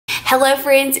Hello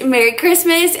friends, Merry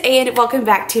Christmas and welcome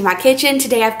back to my kitchen.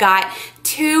 Today I've got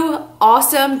two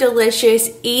awesome, delicious,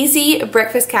 easy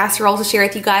breakfast casseroles to share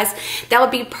with you guys. That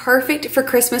would be perfect for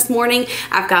Christmas morning.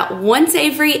 I've got one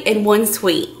savory and one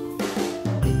sweet. Is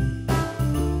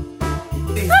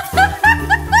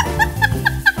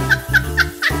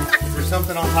there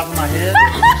something on top of my head?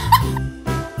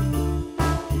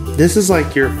 This is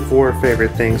like your 4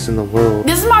 favorite things in the world.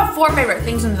 This is my 4 favorite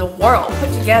things in the world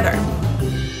put together.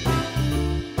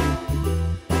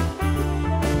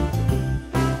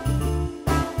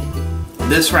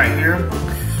 This right here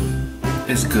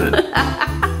is good.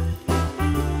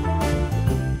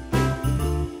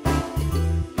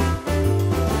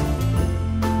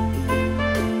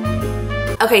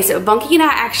 Okay, so Bunky and I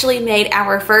actually made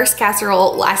our first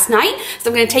casserole last night,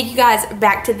 so I'm gonna take you guys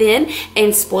back to then,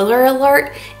 and spoiler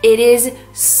alert, it is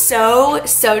so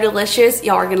delicious.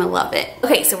 Y'all are gonna love it.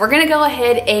 Okay, so we're gonna go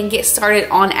ahead and get started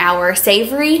on our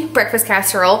savory breakfast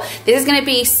casserole. This is gonna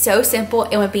be so simple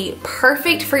and would be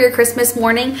perfect for your Christmas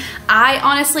morning. I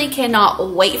honestly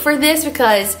cannot wait for this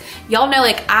because y'all know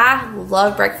like I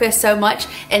love breakfast so much,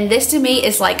 and this to me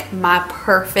is like my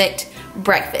perfect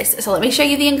breakfast. So let me show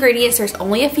you the ingredients. There's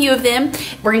only a few of them.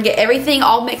 We're gonna get everything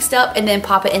all mixed up and then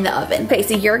pop it in the oven. Okay,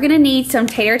 so you're gonna need some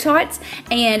tater tots,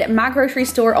 and my grocery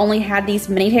store only had these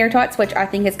mini tater tots, which I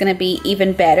think is gonna be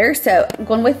even better. So I'm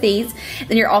going with these.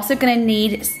 Then you're also gonna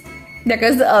need, there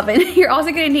goes the oven. You're also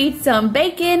gonna need some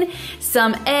bacon,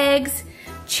 some eggs,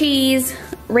 cheese,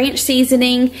 ranch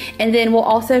seasoning, and then we'll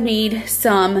also need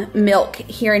some milk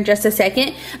here in just a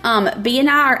second. B and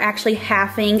I are actually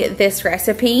halving this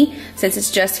recipe since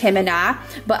it's just him and I,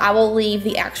 but I will leave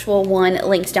the actual one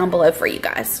linked down below for you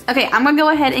guys. Okay, I'm gonna go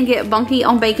ahead and get Bunky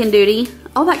on bacon duty.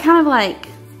 Oh, that kind of like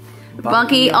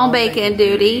Bunky on bacon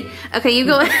duty. Okay, you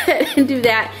go ahead and do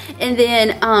that, and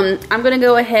then I'm gonna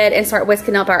go ahead and start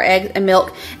whisking up our eggs and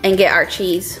milk and get our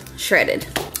cheese shredded.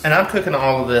 And I'm cooking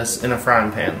all of this in a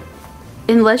frying pan.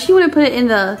 Unless you want to put it in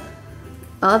the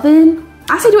oven.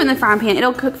 I say do it in the frying pan.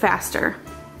 It'll cook faster.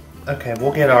 Okay,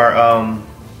 we'll get our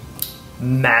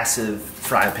massive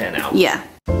frying pan out. Yeah.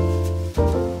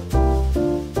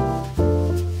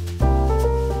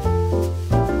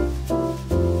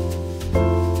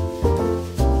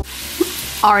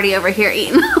 Already over here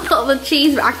eating all the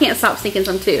cheese, but I can't stop sneaking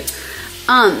some too.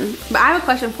 But I have a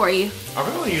question for you. Are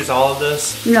we gonna use all of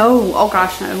this? No. Oh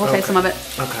gosh, no. We'll take some of it.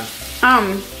 Okay.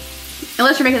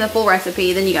 Unless you're making the full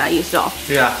recipe, then you gotta use it all.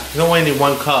 Yeah, you only need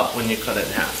 1 cup when you cut it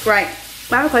in half. Right.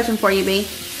 I have a question for you, B.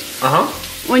 Uh-huh.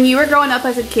 When you were growing up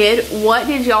as a kid, what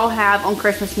did y'all have on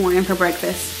Christmas morning for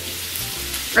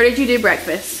breakfast? Or did you do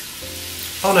breakfast?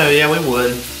 Oh no, yeah, we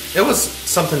would. It was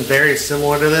something very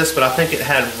similar to this, but I think it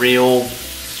had real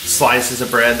slices of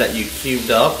bread that you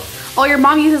cubed up. Oh, your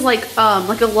mom uses like a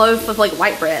loaf of like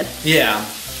white bread. Yeah.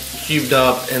 Cubed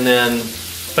up, and then,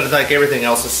 but like everything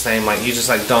else is the same. Like you just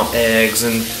like dump eggs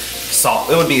and salt.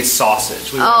 It would be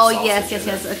sausage. Oh yes.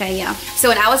 Okay, yeah. So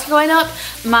when I was growing up,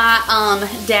 my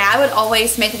dad would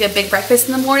always make like a big breakfast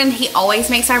in the morning. He always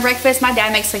makes our breakfast. My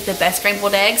dad makes like the best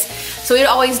scrambled eggs. So we'd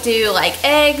always do like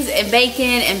eggs and bacon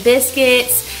and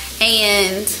biscuits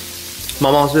and.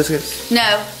 My mom's biscuits?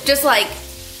 No, just like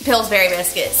Pillsbury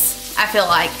biscuits. I feel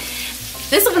like.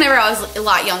 This was whenever I was a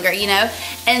lot younger, you know?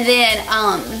 And then,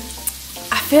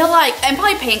 I feel like, and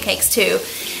probably pancakes too.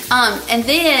 And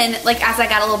then, like, as I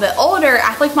got a little bit older,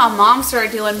 I feel like my mom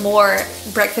started doing more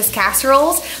breakfast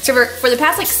casseroles. So for the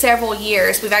past, like, several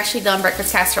years, we've actually done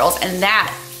breakfast casseroles, and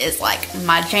that is, like,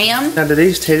 my jam. Now, do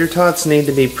these tater tots need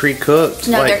to be pre-cooked,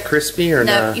 no, like crispy, or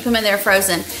no? No, you put them in there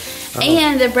frozen.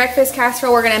 And the breakfast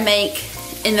casserole we're gonna make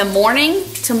in the morning,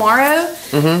 tomorrow,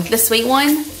 the sweet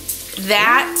one,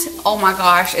 that, oh my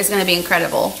gosh, is gonna be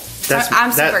incredible.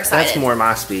 I'm super excited. That's more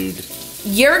my speed.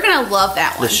 You're gonna love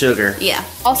that one. The sugar. Yeah.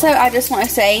 Also, I just want to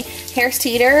say, Harris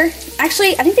Teeter,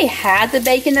 actually, I think they had the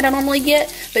bacon that I normally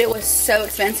get, but it was so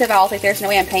expensive, I was like, there's no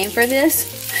way I'm paying for this.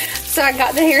 So I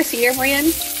got the Harris Teeter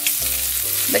brand.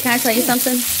 But can I tell you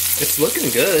something? It's looking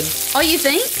good. Oh, you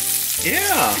think?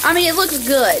 Yeah. I mean, it looks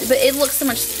good, but it looks so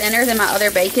much thinner than my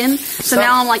other bacon. So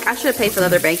now I'm like, I should have paid for the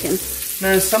other bacon.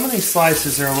 No, some of these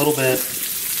slices are a little bit,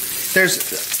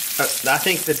 I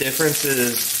think the difference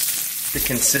is the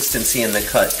consistency in the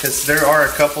cut, because there are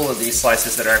a couple of these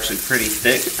slices that are actually pretty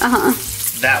thick.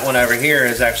 That one over here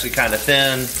is actually kind of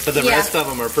thin, but the rest of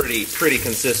them are pretty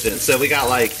consistent. So we got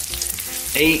like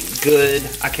 8 good,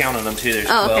 I counted them too, there's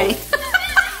 12. Oh, okay.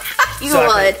 You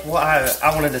would.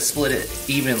 I wanted to split it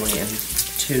evenly in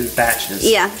 2 batches.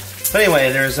 Yeah. But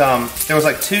anyway, there was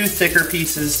like 2 thicker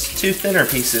pieces, 2 thinner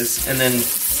pieces, and then 8,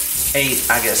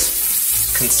 I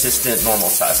guess, consistent normal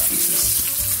size pieces.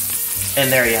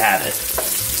 And there you have it.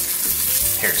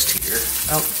 Here's Teeter.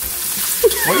 Oh.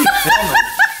 What are you filming?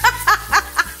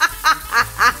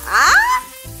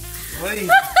 What are you...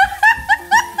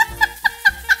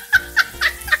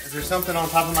 Is there something on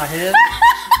top of my head?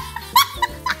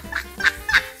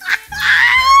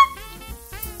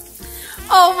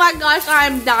 Oh my gosh,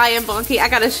 I'm dying, Bunky. I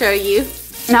gotta show you.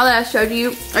 Now that I showed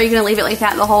you, are you gonna leave it like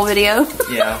that the whole video?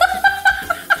 Yeah.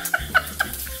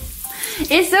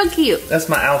 It's so cute. That's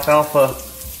my alfalfa.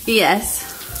 Yes.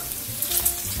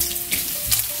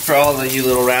 For all of you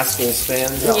little rascals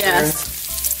fans out there.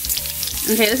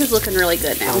 Okay, this is looking really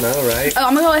good now. I know, right? Oh,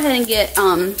 I'm gonna go ahead and get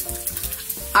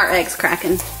our eggs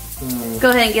cracking. Go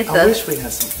ahead and get those. I wish we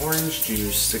had some orange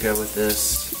juice to go with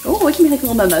this. Oh, we can make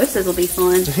little mimosas. Will be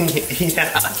fun.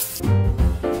 Yeah.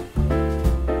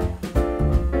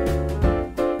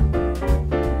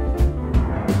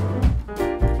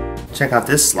 Check out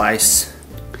this slice.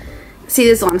 See,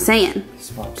 this is what I'm saying.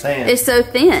 That's what I'm saying. It's so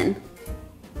thin.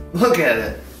 Look at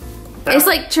it. It's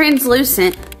like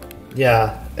translucent.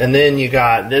 Yeah, and then you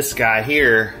got this guy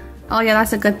here. Oh yeah,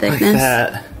 that's a good thickness. Like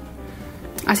that.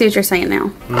 I see what you're saying now.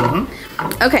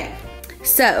 Mm-hmm. Okay,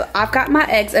 so I've got my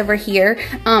eggs over here.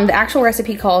 The actual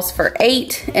recipe calls for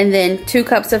 8 and then 2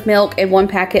 cups of milk and 1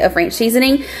 packet of ranch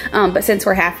seasoning. But since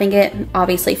we're halving it,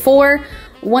 obviously 4.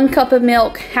 1 cup of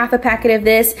milk, half a packet of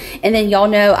this, and then y'all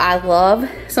know I love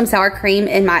some sour cream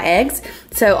in my eggs.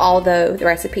 So although the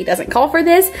recipe doesn't call for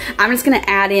this, I'm just gonna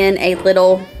add in a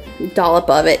little dollop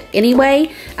of it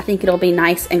anyway. I think it'll be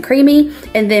nice and creamy,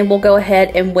 and then we'll go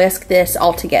ahead and whisk this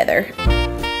all together.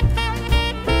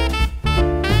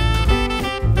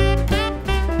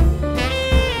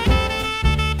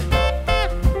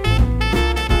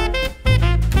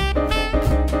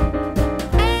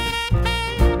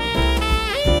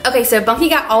 Okay, so Bunky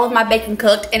got all of my bacon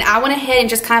cooked, and I went ahead and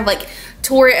just kind of like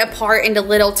tore it apart into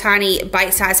little tiny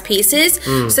bite-sized pieces.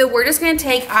 So we're just gonna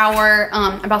take our,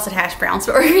 I about said hash browns,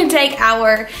 but we're gonna take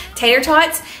our tater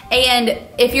tots, and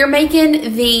if you're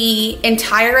making the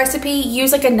entire recipe,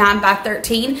 use like a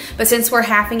 9x13, but since we're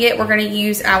halving it, we're gonna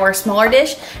use our smaller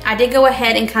dish. I did go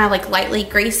ahead and kind of like lightly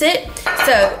grease it.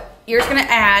 So you're just gonna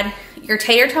add your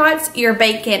tater tots, your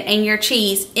bacon, and your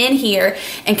cheese in here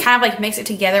and kind of like mix it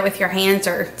together with your hands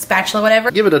or spatula,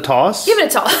 whatever. Give it a toss. Give it a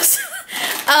toss.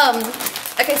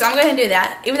 Okay, so I'm going to do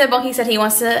that. Even though Bunky said he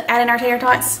wants to add in our tater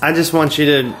tots. I just want you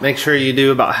to make sure you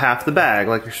do about half the bag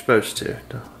like you're supposed to.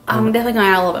 I'm definitely going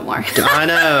to add a little bit more. I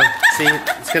know. See,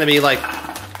 it's going to be like...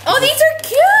 Oh, these are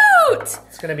cute!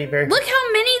 It's going to be very... Look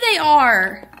how many they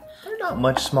are. They're not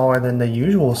much smaller than the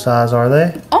usual size, are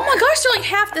they? Oh my gosh, they're like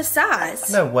half the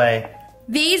size. No way.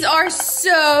 These are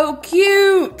so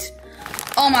cute.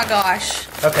 Oh my gosh.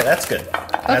 Okay, that's good.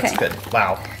 That's Okay. good.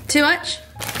 Wow. Too much?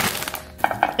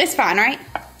 It's fine, right?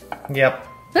 Yep.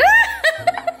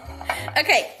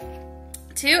 Okay.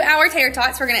 To our tater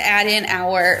tots, we're gonna add in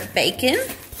our bacon.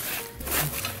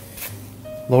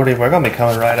 Lordy, we're gonna be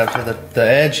coming right up to the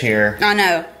edge here. I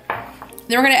know.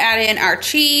 Then we're gonna add in our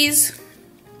cheese.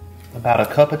 About a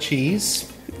cup of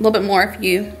cheese. A little bit more if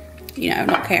you know,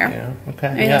 don't care. Yeah,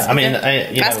 okay. Maybe Yeah, I mean,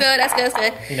 that's you know, good, that's good, that's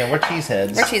good. You know, we're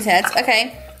cheeseheads. We're cheeseheads,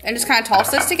 okay. And just kind of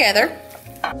toss this together.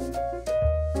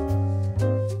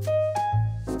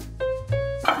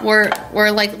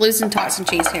 We're like losing tots and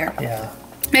cheese here. Yeah.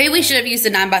 Maybe we should have used the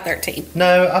 9x13.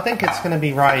 No, I think it's gonna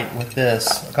be right with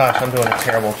this. Gosh, I'm doing a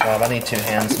terrible job. I need 2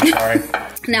 hands, I'm sorry.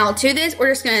 Now to this, we're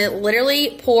just gonna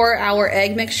literally pour our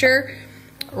egg mixture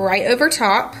right over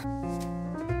top.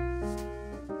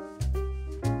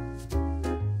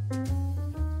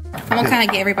 I'm gonna kind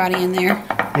of get everybody in there.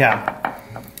 Yeah.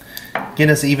 Get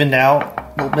us evened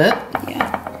out a little bit.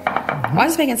 Yeah. Why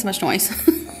is it making so much noise?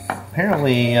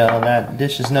 Apparently that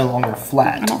dish is no longer I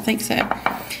flat. don't think so.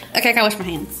 Okay, I gotta wash my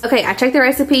hands. Okay, I checked the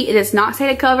recipe. It does not say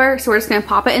to cover, so we're just gonna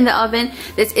pop it in the oven.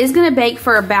 This is gonna bake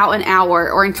for about an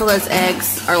hour or until those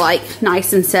eggs are like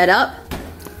nice and set up.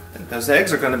 I think those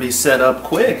eggs are gonna be set up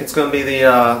quick. It's gonna be the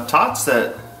tots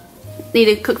that... Need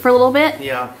to cook for a little bit?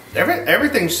 Yeah.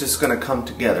 Everything's just gonna come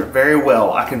together very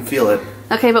well. I can feel it.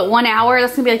 Okay, but 1 hour,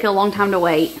 that's gonna be like a long time to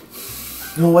wait.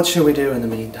 Well, what should we do in the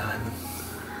meantime?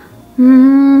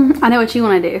 I know what you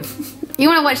want to do. You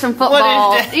want to watch some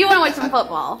football. What is that? You want to watch some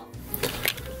football.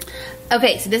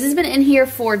 Okay, so this has been in here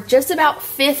for just about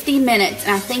 50 minutes,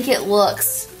 and I think it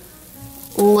looks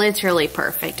literally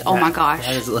perfect. Oh my gosh.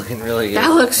 That is looking really good.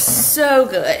 That looks so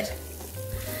good.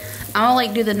 I'm gonna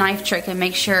like do the knife trick and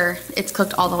make sure it's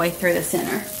cooked all the way through the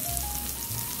center.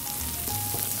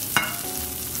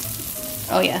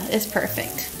 Oh yeah, it's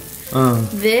perfect.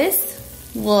 This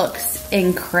looks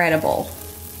incredible.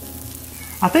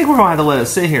 I think we're gonna have to let it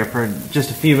sit here for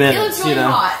just a few minutes. It looks really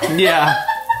hot. Yeah.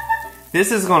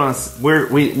 This is gonna,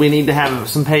 we need to have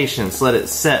some patience. Let it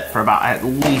set for about at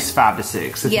least 5 to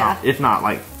 6, if not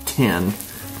like 10.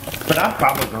 But I'm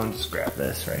probably going to just grab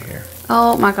this right here.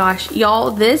 Oh my gosh,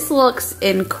 y'all, this looks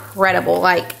incredible.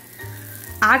 Like,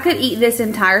 I could eat this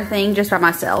entire thing just by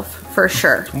myself, for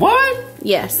sure. What?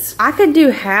 Yes. I could do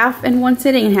half in one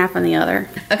sitting and half in the other.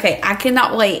 Okay, I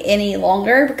cannot wait any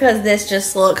longer because this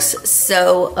just looks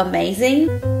so amazing.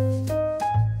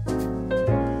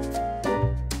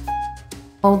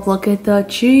 Oh, look at the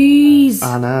cheese.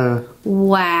 I know.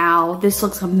 Wow, this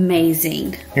looks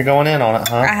amazing. You're going in on it,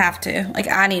 huh? I have to. Like,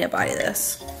 I need a bite of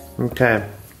this. Okay.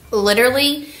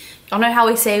 Literally, y'all know how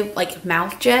we say, like,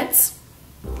 mouth jets?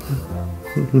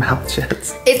 Mouth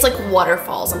jets. It's like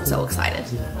waterfalls. I'm so excited.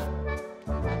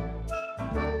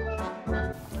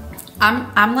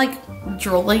 I'm like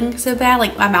drooling so bad.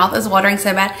 Like, my mouth is watering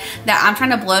so bad that I'm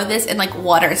trying to blow this and like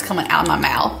water is coming out of my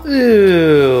mouth.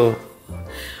 Ew.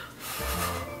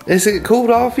 Is it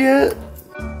cooled off yet?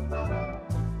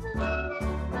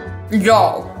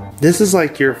 Yo. This is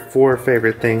like your 4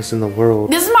 favorite things in the world.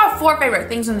 This is my 4 favorite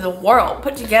things in the world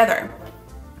put together.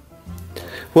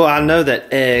 Well, I know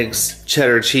that eggs,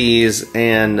 cheddar cheese,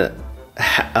 and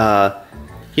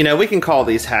you know, we can call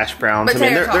these hash browns. But I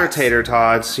mean, they're tater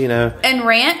tots, you know. And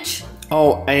ranch.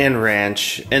 Oh, and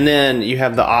ranch. And then you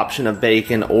have the option of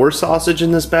bacon or sausage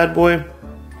in this bad boy.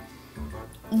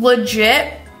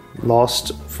 Legit.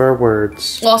 Lost for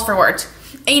words. Lost for words.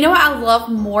 And you know what I love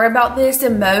more about this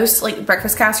than most like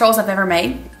breakfast casseroles I've ever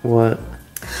made? What?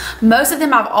 Most of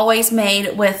them I've always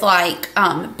made with like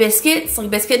biscuits, like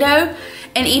biscuit dough.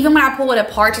 And even when I pull it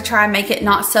apart to try and make it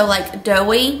not so like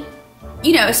doughy,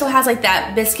 you know, it still has like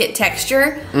that biscuit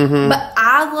texture. But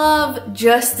I love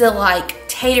just the like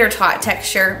tater tot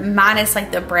texture minus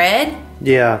like the bread.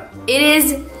 Yeah. It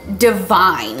is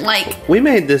divine. Like, we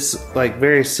made this like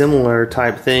very similar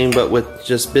type thing, but with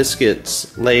just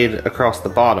biscuits laid across the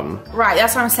bottom. right,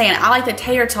 that's what I'm saying. I like the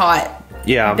tater tot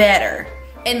better.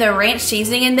 And the ranch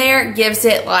seasoning in there gives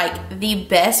it like the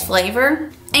best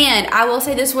flavor. And I will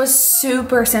say this was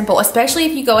super simple, especially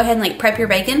if you go ahead and like prep your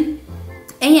bacon.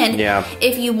 And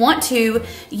if you want to,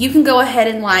 you can go ahead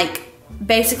and like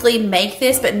basically make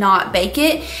this but not bake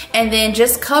it, and then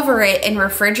just cover it and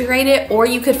refrigerate it, or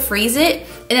you could freeze it,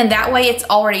 and then that way it's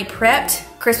already prepped.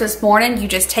 Christmas morning, you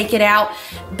just take it out,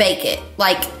 bake it.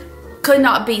 Like, could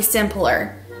not be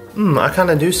simpler. I kind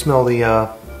of do smell the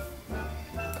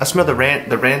I smell the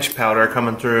ranch powder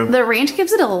coming through. The ranch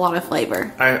gives it a lot of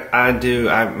flavor. I do.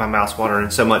 My mouth's watering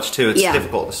so much too. It's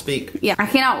difficult to speak. Yeah, I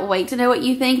cannot wait to know what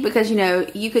you think, because you know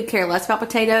you could care less about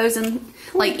potatoes, and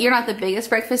like you're not the biggest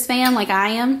breakfast fan like I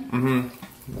am.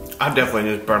 I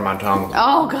definitely just burned my tongue.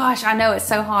 Oh gosh, I know, it's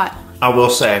so hot. I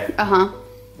will say.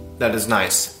 That is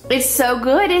nice. It's so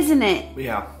good, isn't it?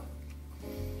 Yeah.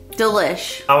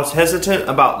 Delish. I was hesitant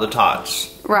about the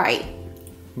tots. Right.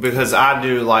 Because I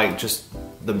do like just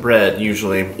the bread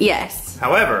usually. Yes.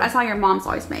 However, that's how your mom's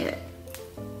always made it.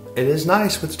 It is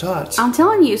nice with tots. I'm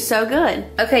telling you, so good.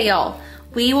 Okay, y'all,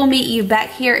 we will meet you back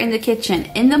here in the kitchen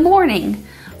in the morning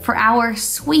for our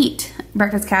sweet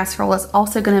breakfast casserole. Is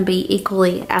also going to be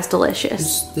equally as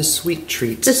delicious. The sweet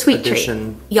treats. The sweet treat.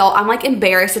 Y'all, I'm like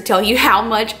embarrassed to tell you how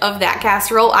much of that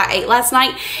casserole I ate last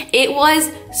night. It was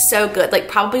so good. Like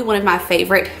probably one of my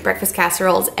favorite breakfast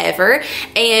casseroles ever.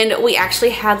 And we actually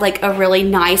had like a really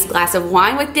nice glass of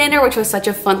wine with dinner, which was such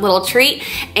a fun little treat.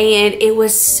 And it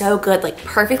was so good, like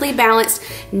perfectly balanced,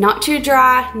 not too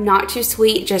dry, not too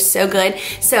sweet, just so good.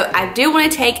 So I do want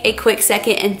to take a quick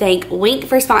second and thank Wink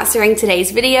for sponsoring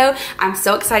today's video. I'm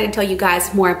so excited to tell you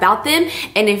guys more about them.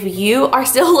 And if you are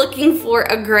still looking for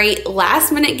a great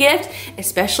last minute gift,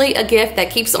 especially a gift that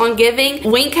keeps on giving,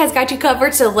 Wink has got you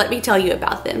covered, so let me tell you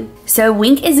about them. So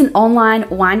Wink is an online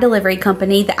wine delivery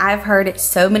company that I've heard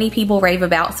so many people rave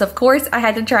about. So of course I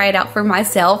had to try it out for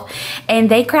myself, and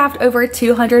they craft over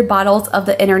 200 bottles of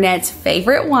the internet's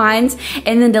favorite wines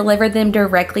and then deliver them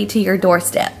directly to your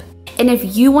doorstep. And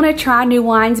if you want to try new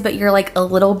wines but you're like a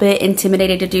little bit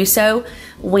intimidated to do so,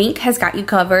 Wink has got you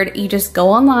covered. You just go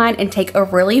online and take a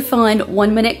really fun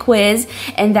 1-minute quiz,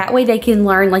 and that way they can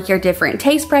learn like your different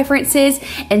taste preferences,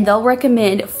 and they'll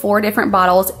recommend 4 different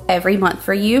bottles every month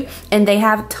for you. And they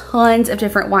have tons of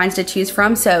different wines to choose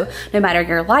from, so no matter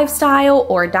your lifestyle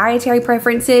or dietary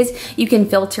preferences, you can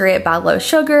filter it by low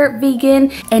sugar,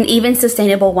 vegan, and even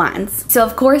sustainable wines. So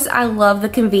of course I love the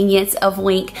convenience of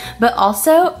Wink, but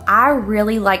also I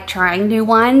really like trying new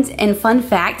wines. And fun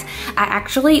fact, I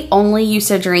actually only used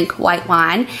to drink white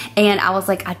wine, and I was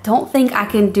like, I don't think I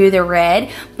can do the red.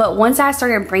 But once I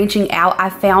started branching out, I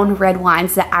found red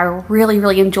wines that I really,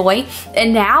 really enjoy.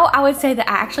 And now I would say that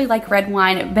I actually like red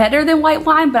wine better than white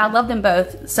wine, but I love them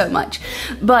both so much.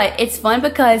 But it's fun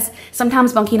because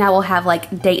sometimes Bunky and I will have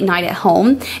like date night at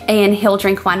home, and he'll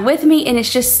drink wine with me, and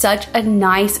it's just such a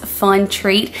nice, fun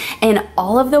treat. And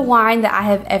all of the wine that I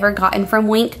have ever gotten from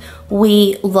Wink,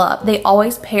 we love. They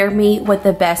always pair me with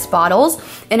the best bottles.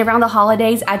 And around the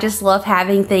holidays, I just love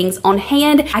having things on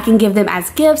hand. I can give them as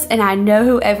gifts, and I know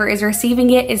whoever is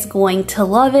receiving it is going to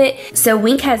love it. So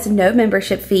Wink has no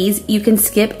membership fees. You can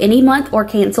skip any month or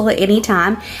cancel at any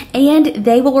time, and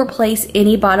they will replace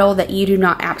any bottle that you do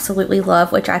not absolutely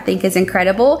love, which I think is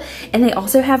incredible. And they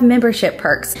also have membership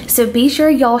perks. So be sure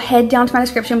y'all head down to my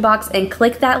description box and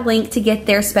click that link to get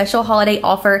their special holiday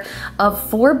offer of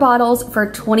 4 bottles for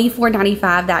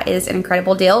 $24.95. That is an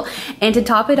incredible deal. And to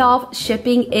top it off,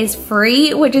 shipping is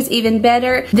free, which is even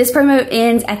better. This promo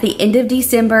ends at the end of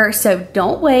December, so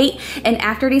don't wait. And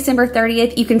after December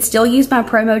 30th, you can still use my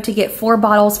promo to get 4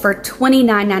 bottles for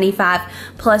 $29.95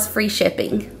 plus free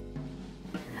shipping.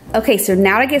 Okay, so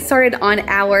now to get started on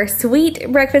our sweet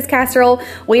breakfast casserole,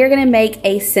 we are gonna make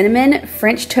a cinnamon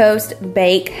French toast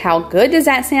bake. How good does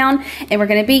that sound? And we're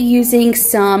gonna be using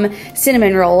some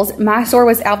cinnamon rolls. My store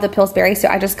was out of the Pillsbury, so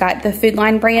I just got the Food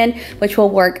Line brand, which will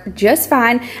work just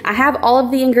fine. I have all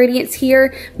of the ingredients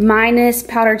here, minus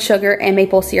powdered sugar and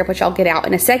maple syrup, which I'll get out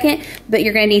in a second. But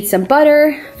you're gonna need some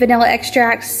butter, vanilla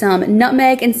extract, some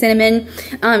nutmeg and cinnamon.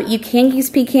 You can use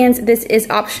pecans. This is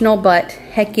optional, but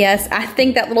heck yes, I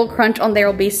think that little crunch on there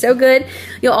will be so good.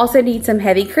 You'll also need some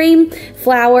heavy cream,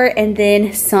 flour, and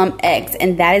then some eggs,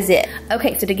 and that is it.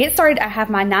 Okay, so to get started, I have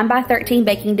my 9x13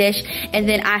 baking dish, and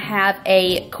then I have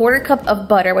a 1/4 cup of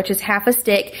butter, which is half a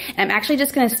stick. And I'm actually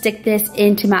just gonna stick this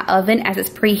into my oven as it's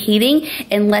preheating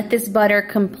and let this butter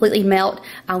completely melt.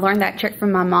 I learned that trick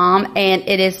from my mom, and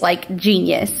it is like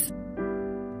genius.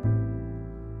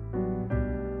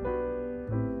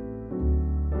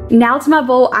 Now to my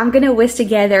bowl, I'm gonna whisk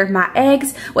together my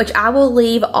eggs, which I will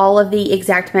leave all of the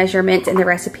exact measurements in the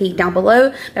recipe down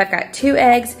below. But I've got 2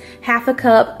 eggs, half a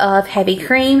cup of heavy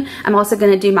cream. I'm also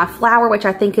gonna do my flour, which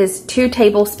I think is 2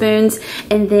 tablespoons.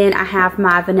 And then I have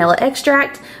my vanilla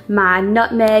extract, my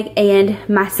nutmeg, and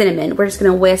my cinnamon. We're just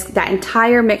gonna whisk that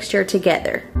entire mixture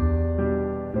together.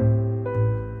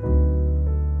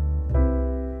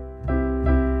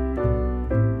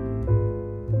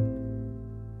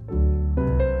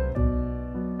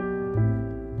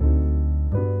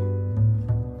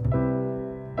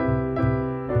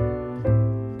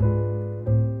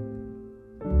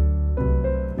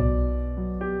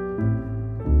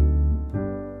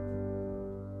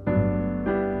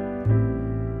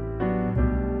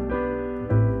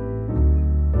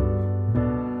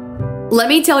 Let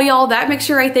me tell y'all, that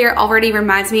mixture right there already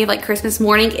reminds me of like Christmas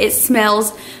morning. It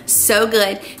smells so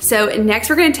good. So next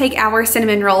we're gonna take our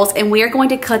cinnamon rolls, and we are going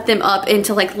to cut them up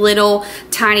into like little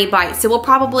tiny bites. So we'll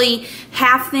probably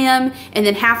half them and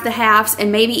then half the halves,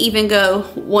 and maybe even go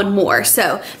one more.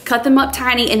 So cut them up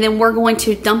tiny, and then we're going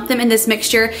to dump them in this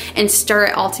mixture and stir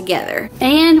it all together.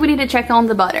 And we need to check on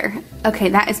the butter. Okay,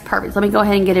 that is perfect. Let me go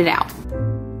ahead and get it out.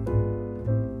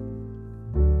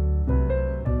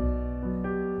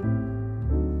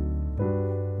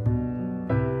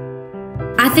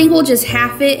 I think we'll just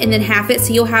half it and then half it,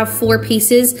 so you'll have 4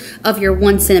 pieces of your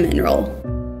 1 cinnamon roll.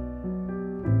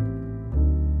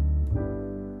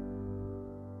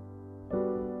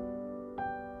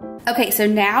 Okay, so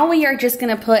now we are just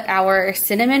gonna put our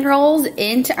cinnamon rolls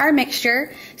into our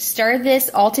mixture, stir this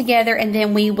all together, and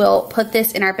then we will put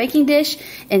this in our baking dish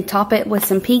and top it with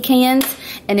some pecans,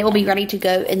 and it will be ready to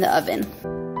go in the oven.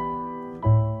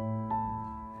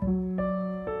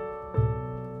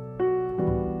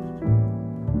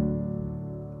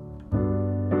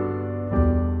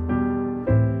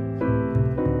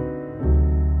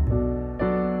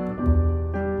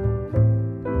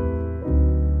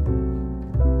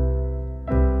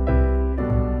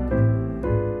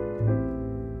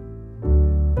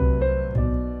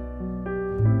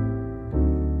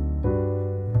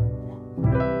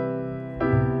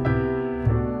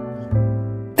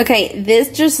 Okay, this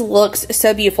just looks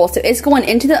so beautiful. So it's going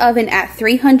into the oven at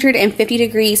 350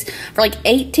 degrees for like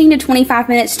 18 to 25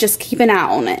 minutes. Just keep an eye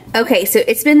on it. Okay, so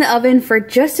it's been in the oven for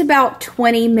just about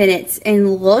 20 minutes,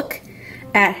 and look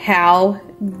at how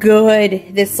good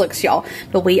this looks, y'all.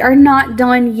 But we are not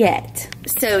done yet.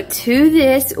 So to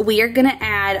this, we are gonna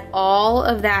add all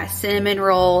of that cinnamon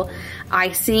roll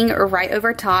icing right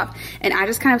over top, and I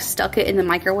just kind of stuck it in the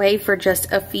microwave for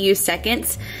just a few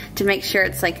seconds to make sure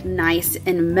it's like nice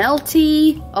and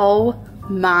melty. Oh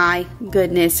my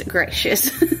goodness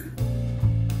gracious.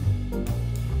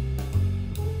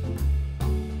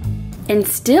 And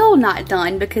still not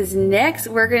done, because next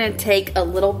we're gonna take a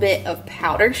little bit of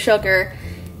powdered sugar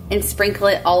and sprinkle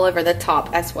it all over the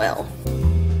top as well.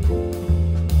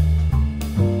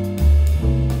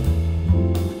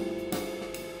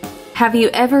 Have you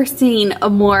ever seen a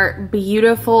more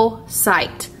beautiful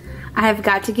sight? I have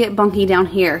got to get Bunky down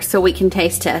here so we can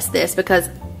taste test this, because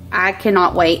I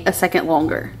cannot wait a second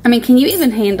longer. I mean, can you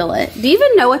even handle it? Do you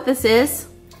even know what this is?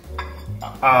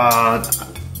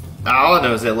 All I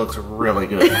know is it looks really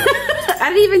good. I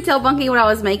didn't even tell Bunky what I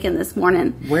was making this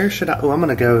morning. Where should I? Oh, I'm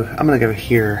gonna go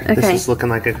here. Okay. This is looking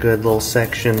like a good little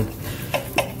section.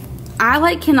 I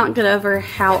like cannot get over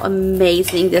how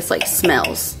amazing this like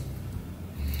smells.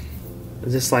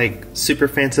 Is this like super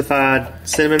fancified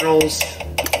cinnamon rolls?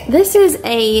 This is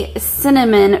a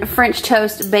cinnamon French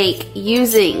toast bake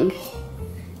using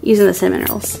the cinnamon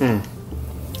rolls.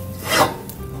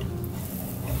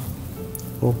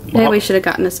 Well, maybe we should have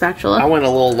gotten a spatula. I went a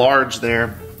little large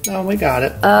there. Oh, we got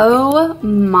it. Oh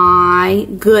my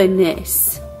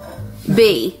goodness.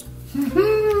 B.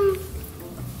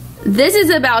 This is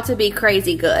about to be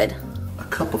crazy good. A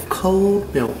cup of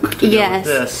cold milk. To yes.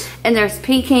 Go with this. And there's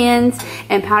pecans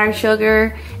and powdered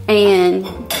sugar and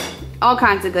all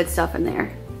kinds of good stuff in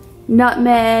there.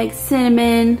 Nutmeg,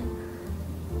 cinnamon.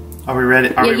 Are we ready?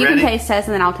 Yeah, you can taste test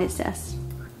and then I'll taste test.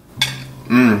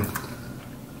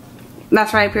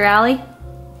 That's right up your alley?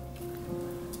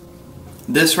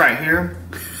 This right here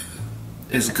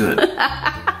is good.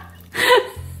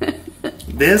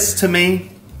 This, to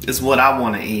me, is what I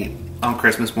want to eat on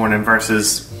Christmas morning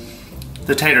versus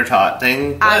the tater tot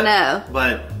thing. But, I know.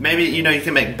 But maybe, you know, you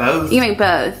can make both. You make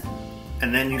both.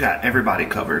 And then you got everybody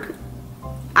covered.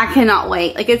 I cannot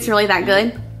wait. Like, it's really that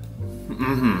good?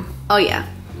 Mm-hmm. Oh, yeah.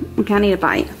 Okay, I need a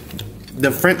bite.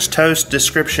 The French toast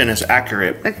description is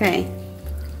accurate. Okay.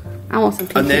 I want some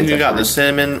pecans. And then you got the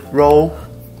cinnamon roll.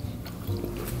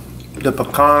 The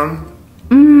pecan.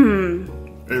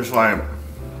 It's like...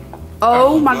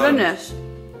 Oh my goodness.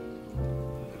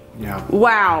 Yeah.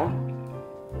 Wow.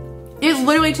 It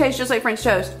literally tastes just like French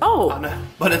toast. Oh. I know.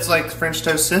 But it's like French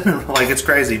toast cinnamon roll. Like, it's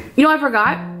crazy. You know what I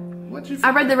forgot? What'd you forget?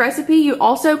 I read the recipe. You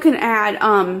also can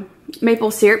add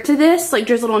maple syrup to this, like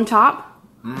drizzled on top.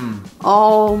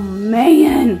 Oh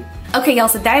man. Okay, y'all,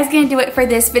 so that is gonna do it for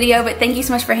this video, but thank you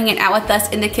so much for hanging out with us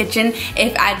in the kitchen.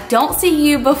 If I don't see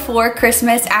you before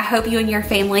Christmas, I hope you and your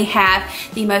family have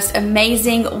the most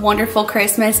amazing, wonderful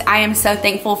Christmas. I am so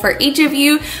thankful for each of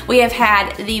you. We have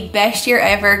had the best year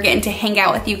ever getting to hang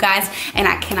out with you guys, and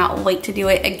I cannot wait to do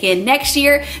it again next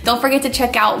year. Don't forget to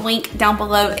check out link down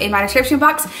below in my description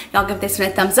box. Y'all give this one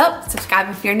a thumbs up, subscribe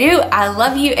if you're new. I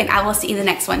love you, and I will see you in the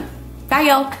next one. Bye,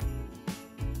 y'all.